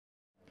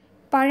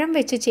പഴം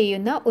വെച്ച്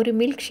ചെയ്യുന്ന ഒരു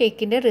മിൽക്ക്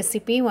ഷേക്കിൻ്റെ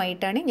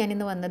റെസിപ്പിയുമായിട്ടാണ്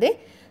ഞാനിന്ന് വന്നത്.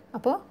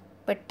 അപ്പോൾ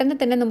പെട്ടെന്ന്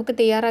തന്നെ നമുക്ക്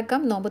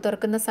തയ്യാറാക്കാം. നോമ്പ്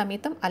തുറക്കുന്ന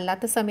സമയത്തും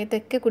അല്ലാത്ത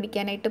സമയത്തൊക്കെ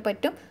കുടിക്കാനായിട്ട്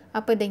പറ്റും.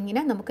 അപ്പോൾ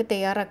ഇതെങ്ങനെ നമുക്ക്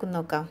തയ്യാറാക്കും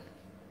നോക്കാം.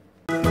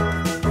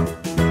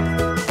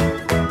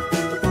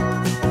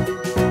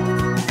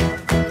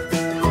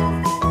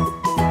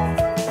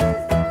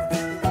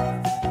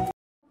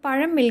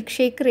 പഴം മിൽക്ക്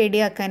ഷേക്ക്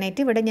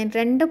റെഡിയാക്കാനായിട്ട് ഇവിടെ ഞാൻ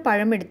 2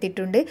 പഴം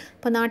എടുത്തിട്ടുണ്ട്.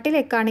 അപ്പോൾ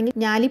നാട്ടിലൊക്കെ ആണെങ്കിൽ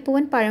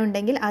ഞാലിപ്പൂവൻ പഴം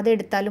ഉണ്ടെങ്കിൽ അത്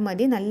എടുത്താലും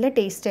മതി, നല്ല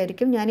ടേസ്റ്റ്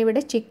ആയിരിക്കും.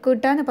 ഞാനിവിടെ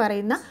ചിക്കൂട്ട എന്ന്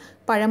പറയുന്ന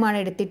പഴമാണ്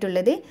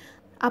എടുത്തിട്ടുള്ളത്.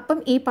 അപ്പം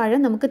ഈ പഴം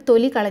നമുക്ക്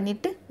തൊലി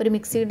കളഞ്ഞിട്ട് ഒരു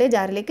മിക്സിയുടെ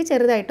ജാറിലേക്ക്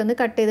ചെറുതായിട്ടൊന്ന്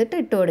കട്ട് ചെയ്തിട്ട്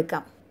ഇട്ട്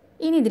കൊടുക്കാം.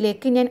 ഇനി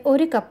ഇതിലേക്ക് ഞാൻ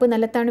 1 കപ്പ്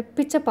നല്ല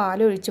തണുപ്പിച്ച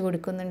പാൽ ഒഴിച്ച്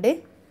കൊടുക്കുന്നുണ്ട്.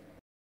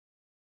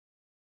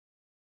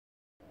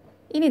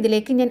 ഇനി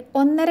ഇതിലേക്ക് ഞാൻ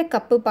 1.5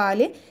 കപ്പ്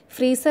പാല്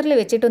ഫ്രീസറിൽ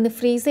വെച്ചിട്ടൊന്ന്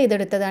ഫ്രീസ്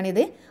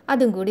ചെയ്തെടുത്തതാണിത്.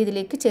 അതും കൂടി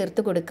ഇതിലേക്ക്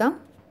ചേർത്ത് കൊടുക്കാം.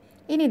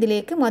 ഇനി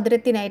ഇതിലേക്ക്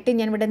മധുരത്തിനായിട്ട്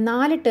ഞാൻ ഇവിടെ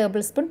 4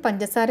 ടേബിൾ സ്പൂൺ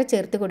പഞ്ചസാര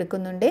ചേർത്ത്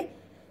കൊടുക്കുന്നുണ്ട്.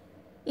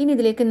 ഇനി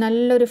ഇതിലേക്ക്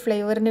നല്ലൊരു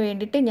ഫ്ലേവറിന്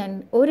വേണ്ടിയിട്ട് ഞാൻ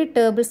 1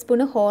 ടേബിൾ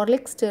സ്പൂൺ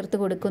ഹോർലിക്സ് ചേർത്ത്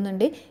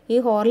കൊടുക്കുന്നുണ്ട്. ഈ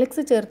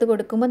ഹോർലിക്സ് ചേർത്ത്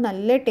കൊടുക്കുമ്പോൾ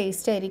നല്ല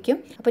ടേസ്റ്റ് ആയിരിക്കും.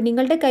 അപ്പോൾ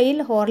നിങ്ങളുടെ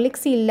കയ്യിൽ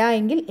ഹോർലിക്സ് ഇല്ല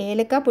എങ്കിൽ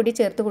ഏലക്ക പൊടി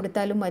ചേർത്ത്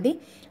കൊടുത്താലും മതി,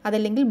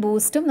 അതല്ലെങ്കിൽ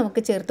ബൂസ്റ്റും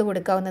നമുക്ക് ചേർത്ത്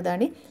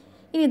കൊടുക്കാവുന്നതാണ്.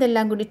 ഇനി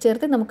ഇതെല്ലാം കൂടി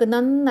ചേർത്ത് നമുക്ക്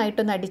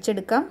നന്നായിട്ടൊന്ന്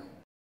അടിച്ചെടുക്കാം.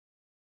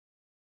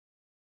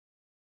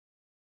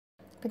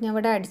 അപ്പം ഞാൻ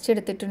ഇവിടെ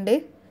അടിച്ചെടുത്തിട്ടുണ്ട്.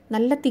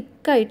 നല്ല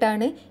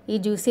തിക്കായിട്ടാണ് ഈ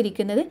ജ്യൂസ്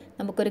ഇരിക്കുന്നത്.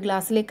 നമുക്കൊരു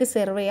ഗ്ലാസ്സിലേക്ക്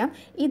സെർവ് ചെയ്യാം.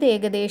 ഇത്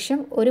ഏകദേശം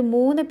ഒരു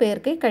 3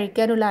 പേർക്ക്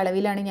കഴിക്കാനുള്ള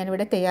അളവിലാണ്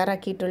ഞാനിവിടെ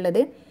തയ്യാറാക്കിയിട്ടുള്ളത്.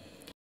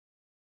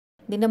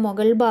 ഇതിൻ്റെ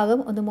മുകൾ ഭാഗം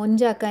ഒന്ന്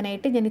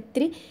മൊഞ്ചാക്കാനായിട്ട് ഞാൻ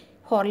ഇത്തിരി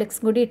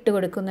ഹോർലിക്സ് കൂടി ഇട്ട്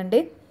കൊടുക്കുന്നുണ്ട്.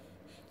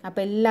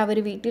 അപ്പോൾ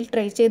എല്ലാവരും വീട്ടിൽ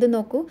ട്രൈ ചെയ്ത്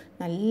നോക്കൂ.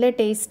 നല്ല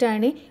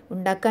ടേസ്റ്റാണ്,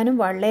 ഉണ്ടാക്കാനും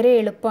വളരെ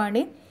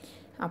എളുപ്പമാണ്.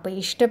 അപ്പോൾ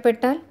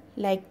ഇഷ്ടപ്പെട്ടാൽ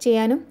ലൈക്ക്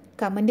ചെയ്യാനും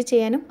കമൻറ്റ്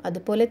ചെയ്യാനും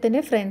അതുപോലെ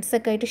തന്നെ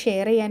ഫ്രണ്ട്സൊക്കെ ആയിട്ട്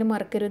ഷെയർ ചെയ്യാനും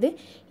മറക്കരുത്.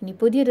 ഇനി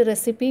പുതിയൊരു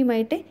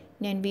റെസിപ്പിയുമായിട്ട്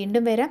ഞാൻ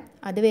വീണ്ടും വരാം.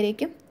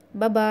 അതുവരേക്കും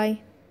ബൈ.